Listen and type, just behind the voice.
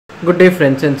Good day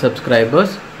friends and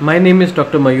subscribers. My name is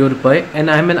Dr. Mayur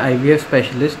and I am an IVF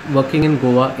specialist working in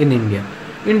Goa in India.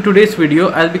 In today's video,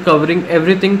 I'll be covering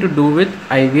everything to do with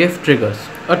IVF triggers.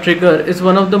 A trigger is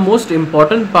one of the most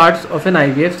important parts of an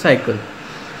IVF cycle.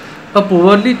 A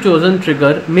poorly chosen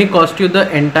trigger may cost you the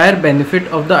entire benefit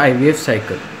of the IVF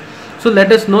cycle. So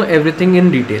let us know everything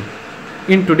in detail.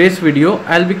 In today's video,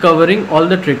 I'll be covering all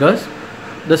the triggers.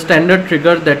 The standard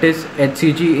trigger, that is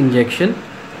HCG injection,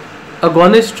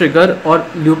 Agonist trigger or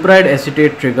leupride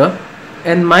acetate trigger,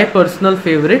 and my personal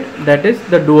favorite, that is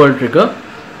the dual trigger,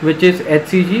 which is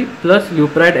HCG plus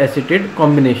leupride acetate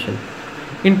combination.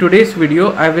 In today's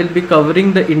video, I will be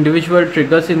covering the individual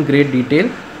triggers in great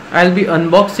detail. I'll be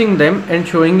unboxing them and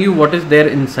showing you what is there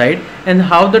inside and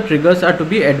how the triggers are to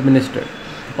be administered.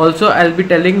 Also, I'll be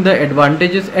telling the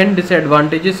advantages and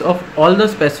disadvantages of all the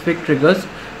specific triggers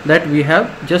that we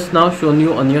have just now shown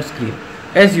you on your screen.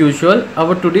 As usual,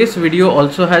 our today's video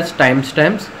also has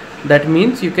timestamps. That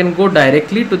means you can go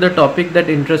directly to the topic that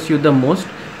interests you the most.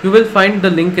 You will find the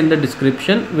link in the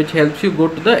description, which helps you go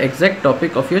to the exact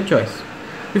topic of your choice.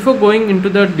 Before going into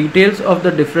the details of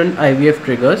the different IVF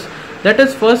triggers, let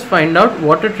us first find out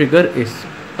what a trigger is.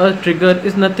 A trigger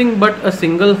is nothing but a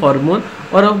single hormone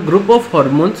or a group of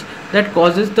hormones that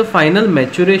causes the final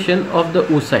maturation of the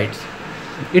oocytes.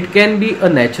 It can be a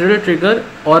natural trigger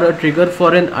or a trigger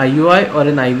for an IUI or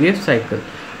an IVF cycle.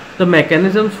 The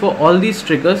mechanisms for all these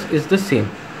triggers is the same.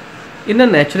 In a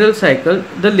natural cycle,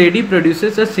 the lady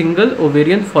produces a single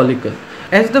ovarian follicle.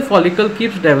 As the follicle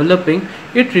keeps developing,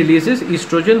 it releases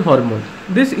estrogen hormone.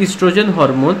 This estrogen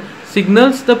hormone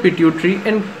signals the pituitary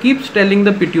and keeps telling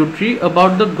the pituitary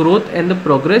about the growth and the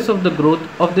progress of the growth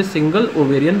of the single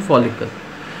ovarian follicle.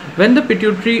 When the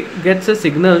pituitary gets a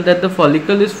signal that the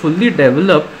follicle is fully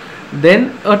developed,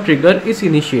 then a trigger is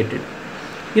initiated.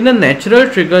 In a natural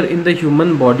trigger in the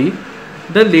human body,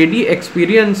 the lady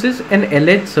experiences an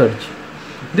LH surge.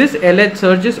 This LH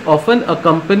surge is often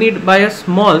accompanied by a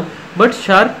small but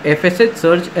sharp FSH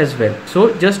surge as well.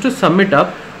 So just to sum it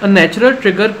up, a natural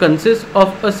trigger consists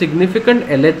of a significant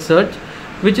LH surge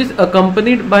which is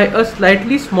accompanied by a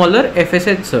slightly smaller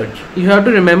FSH surge. You have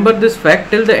to remember this fact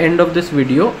till the end of this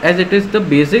video, as it is the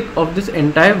basic of this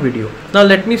entire video. Now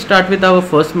let me start with our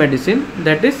first medicine,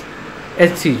 that is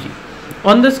HCG.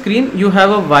 On the screen you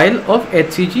have a vial of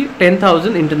HCG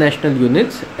 10,000 international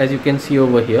units, as you can see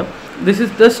over here. This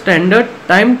is the standard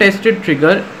time tested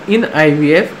trigger in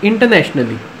IVF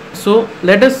internationally. So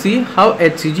let us see how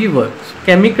HCG works.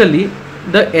 Chemically,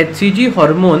 the HCG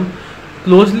hormone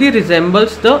closely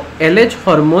resembles the LH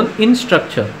hormone in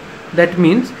structure. That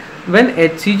means when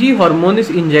HCG hormone is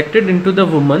injected into the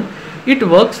woman, it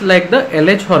works like the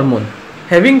LH hormone.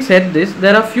 Having said this,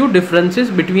 there are few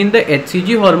differences between the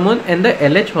HCG hormone and the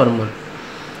LH hormone.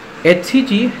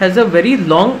 HCG has a very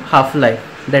long half-life.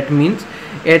 That means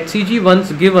HCG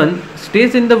once given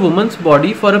stays in the woman's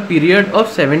body for a period of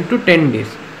 7 to 10 days.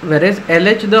 Whereas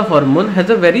LH, the hormone, has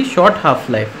a very short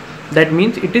half-life. That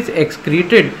means it is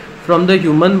excreted from the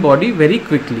human body very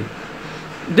quickly.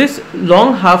 This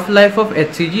long half-life of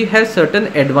HCG has certain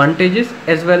advantages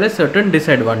as well as certain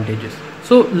disadvantages.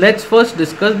 So let's first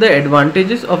discuss the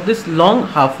advantages of this long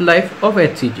half-life of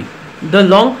HCG. The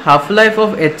long half-life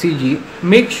of HCG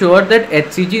makes sure that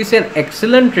HCG is an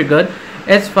excellent trigger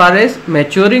as far as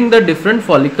maturing the different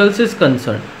follicles is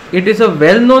concerned. It is a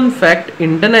well-known fact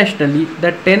internationally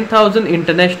that 10,000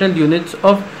 international units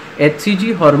of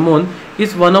HCG hormone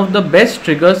is one of the best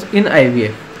triggers in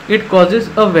IVF. It causes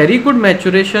a very good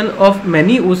maturation of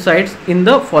many oocytes in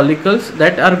the follicles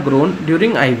that are grown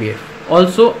during IVF.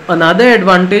 Also, another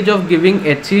advantage of giving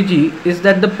HCG is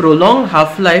that the prolonged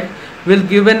half-life will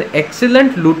give an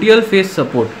excellent luteal phase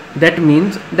support. That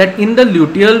means that in the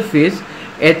luteal phase,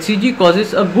 HCG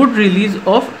causes a good release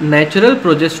of natural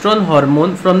progesterone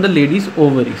hormone from the lady's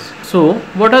ovaries. So,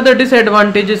 what are the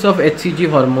disadvantages of HCG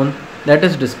hormone? Let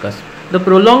us discuss. The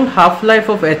prolonged half-life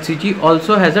of HCG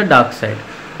also has a dark side.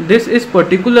 This is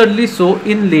particularly so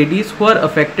in ladies who are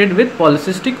affected with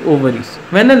polycystic ovaries.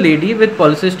 When a lady with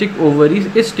polycystic ovaries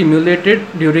is stimulated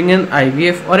during an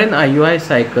IVF or an IUI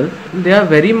cycle, they are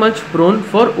very much prone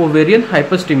for ovarian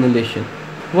hyperstimulation.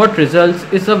 What results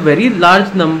is a very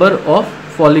large number of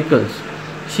follicles.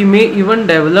 She may even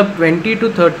develop 20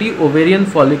 to 30 ovarian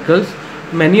follicles,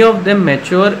 many of them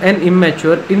mature and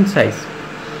immature in size.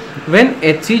 When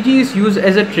HCG is used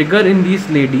as a trigger in these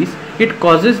ladies, it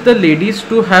causes the ladies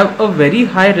to have a very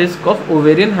high risk of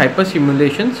ovarian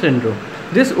hyperstimulation syndrome.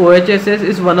 This OHSS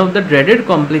is one of the dreaded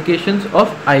complications of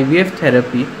IVF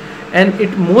therapy, and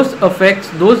it most affects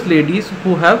those ladies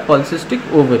who have polycystic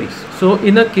ovaries. So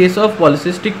in a case of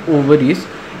polycystic ovaries,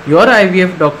 Your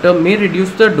IVF doctor may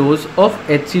reduce the dose of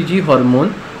HCG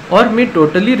hormone or may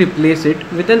totally replace it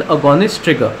with an agonist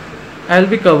trigger. I will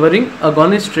be covering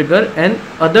agonist trigger and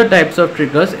other types of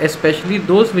triggers, especially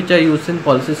those which are used in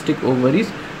polycystic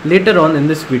ovaries, later on in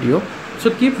this video. So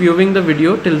keep viewing the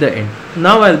video till the end.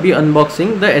 Now I will be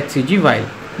unboxing the HCG vial.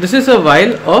 This is a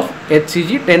vial of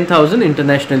HCG 10,000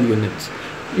 international units.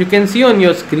 You can see on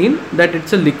your screen that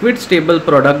it's a liquid stable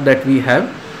product that we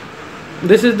have.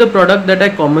 This is the product that I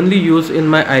commonly use in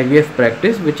my IVF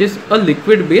practice, which is a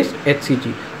liquid based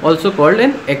HCG, also called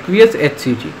an aqueous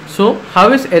HCG. So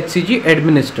how is HCG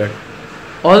administered?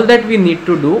 All that we need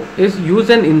to do is use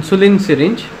an insulin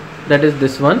syringe, that is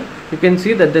this one. You can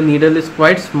see that the needle is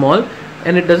quite small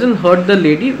and it doesn't hurt the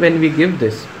lady when we give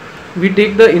this. We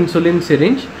take the insulin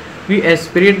syringe, we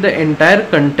aspirate the entire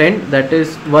content, that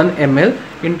is 1 ml,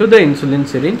 into the insulin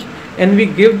syringe and we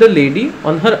give the lady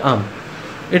on her arm.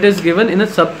 It is given in a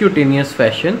subcutaneous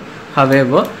fashion.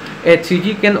 However,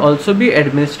 HCG can also be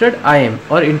administered IM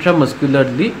or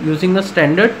intramuscularly using a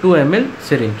standard 2 ml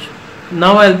syringe.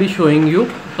 Now I will be showing you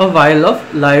a vial of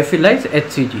lyophilized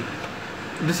HCG.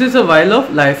 This is a vial of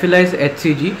lyophilized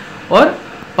HCG or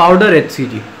powder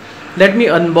HCG. Let me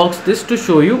unbox this to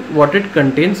show you what it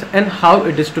contains and how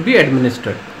it is to be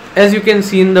administered. As you can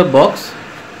see in the box,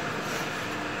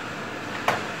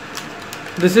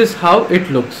 this is how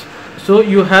it looks. So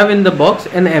you have in the box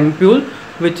an ampule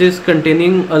which is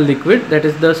containing a liquid, that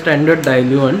is the standard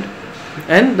diluent,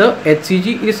 and the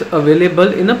HCG is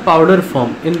available in a powder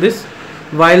form in this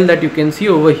vial that you can see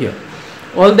over here.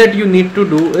 All that you need to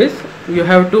do is you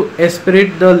have to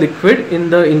aspirate the liquid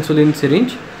in the insulin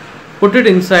syringe, put it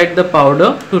inside the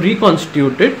powder to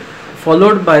reconstitute it.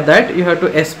 Followed by that, you have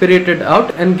to aspirate it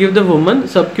out and give the woman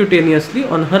subcutaneously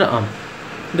on her arm.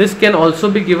 This can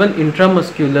also be given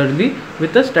intramuscularly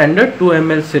with a standard 2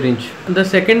 ml syringe. The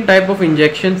second type of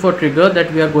injection for trigger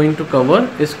that we are going to cover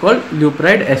is called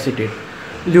leupride acetate.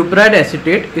 Leupride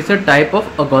acetate is a type of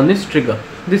agonist trigger.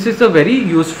 This is a very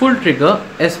useful trigger,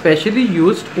 especially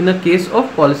used in a case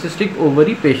of polycystic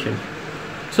ovary patient.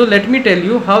 So let me tell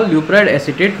you how leupride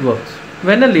acetate works.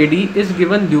 When a lady is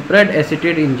given leupride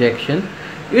acetate injection,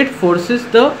 it forces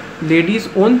the lady's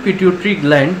own pituitary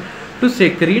gland to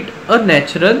secrete a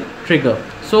natural trigger.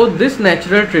 So this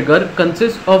natural trigger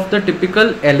consists of the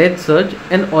typical LH surge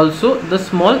and also the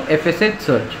small FSH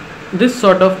surge. This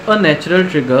sort of a natural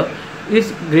trigger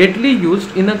is greatly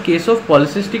used in a case of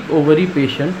polycystic ovary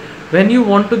patient when you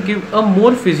want to give a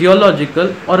more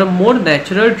physiological or a more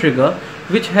natural trigger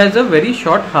which has a very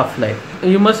short half-life.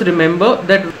 You must remember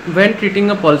that when treating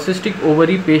a polycystic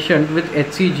ovary patient with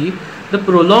HCG, the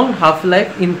prolonged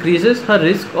half-life increases her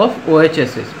risk of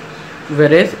OHSS.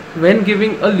 Whereas when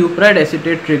giving a leupride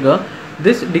acetate trigger,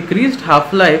 this decreased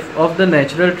half-life of the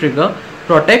natural trigger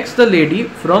protects the lady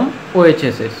from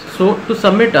OHSS. So to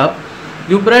sum it up,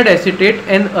 leupride acetate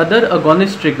and other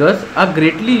agonist triggers are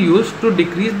greatly used to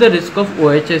decrease the risk of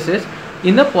OHSS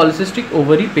in a polycystic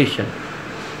ovary patient.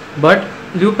 But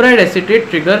leupride acetate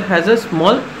trigger has a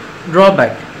small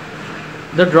drawback.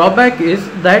 The drawback is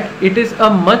that it is a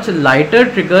much lighter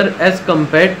trigger as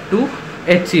compared to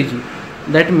HCG.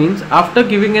 That means after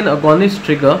giving an agonist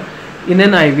trigger in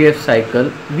an IVF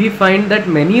cycle, we find that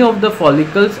many of the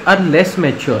follicles are less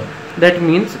mature. That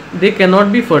means they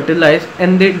cannot be fertilized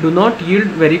and they do not yield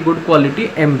very good quality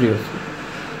embryos.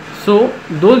 So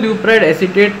though leupride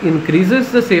acetate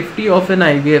increases the safety of an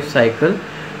IVF cycle,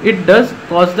 it does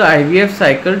cause the IVF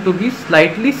cycle to be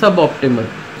slightly suboptimal.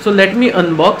 So let me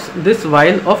unbox this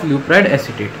vial of leupride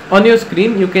acetate. On your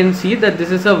screen you can see that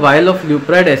this is a vial of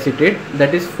leupride acetate,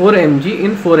 that is 4 mg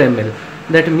in 4 ml.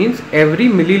 That means every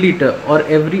milliliter or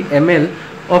every ml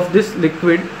of this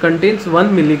liquid contains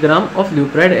 1 milligram of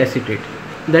leupride acetate.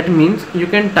 That means you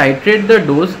can titrate the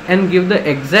dose and give the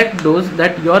exact dose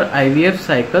that your IVF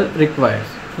cycle requires.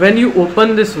 When you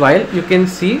open this vial, you can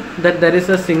see that there is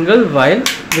a single vial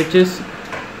which is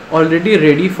already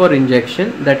ready for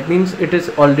injection. That means it is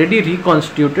already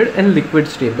reconstituted and liquid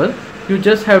stable. You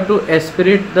just have to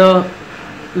aspirate the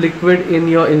liquid in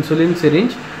your insulin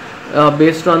syringe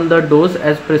based on the dose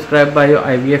as prescribed by your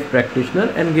IVF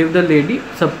practitioner and give the lady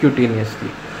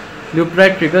subcutaneously.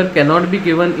 Leupride trigger cannot be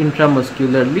given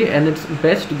intramuscularly and it's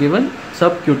best given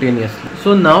subcutaneously.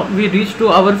 So now we reach to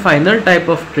our final type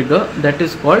of trigger, that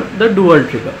is called the dual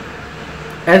trigger.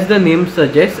 As the name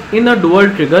suggests, in a dual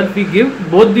trigger we give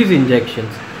both these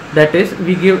injections. That is,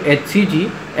 we give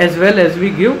HCG as well as we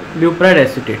give leupride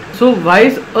acetate. So why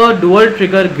is a dual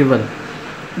trigger given?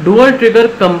 Dual trigger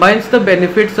combines the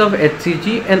benefits of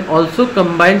HCG and also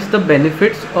combines the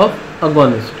benefits of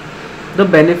agonist. The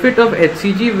benefit of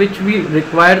HCG which we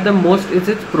require the most is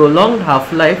its prolonged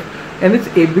half-life and its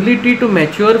ability to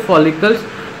mature follicles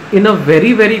in a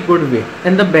very good way.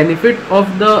 And the benefit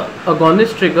of the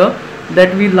agonist trigger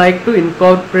that we like to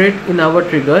incorporate in our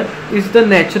trigger is the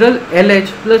natural LH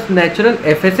plus natural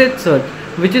FSH surge,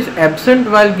 which is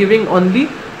absent while giving only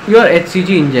your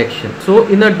HCG injection. So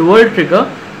in a dual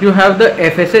trigger, you have the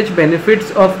FSH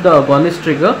benefits of the agonist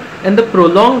trigger and the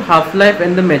prolonged half-life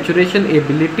and the maturation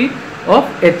ability of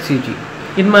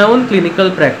HCG. In my own clinical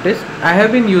practice, I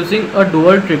have been using a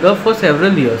dual trigger for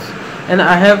several years and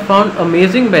I have found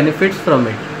amazing benefits from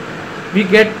it. We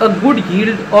get a good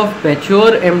yield of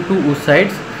mature M2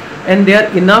 oocytes and they are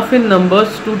enough in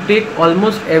numbers to take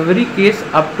almost every case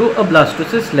up to a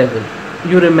blastocyst level.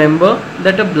 You remember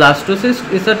that a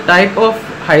blastocyst is a type of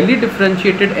highly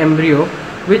differentiated embryo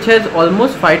which has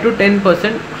almost 5 to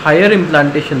 10% higher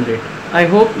implantation rate. I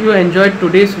hope you enjoyed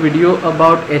today's video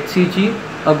about HCG,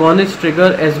 agonist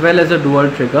trigger as well as a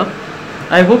dual trigger.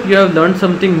 I hope you have learned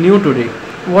something new today.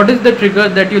 What is the trigger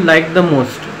that you like the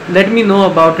most? Let me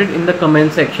know about it in the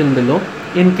comment section below.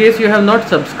 In case you have not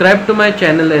subscribed to my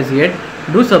channel as yet,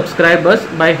 do subscribe us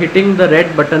by hitting the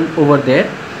red button over there.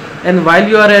 And while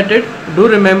you are at it, do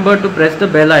remember to press the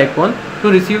bell icon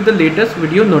to receive the latest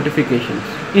video notifications.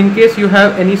 In case you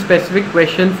have any specific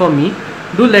question for me,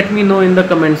 do let me know in the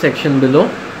comment section below.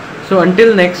 So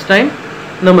until next time,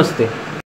 Namaste.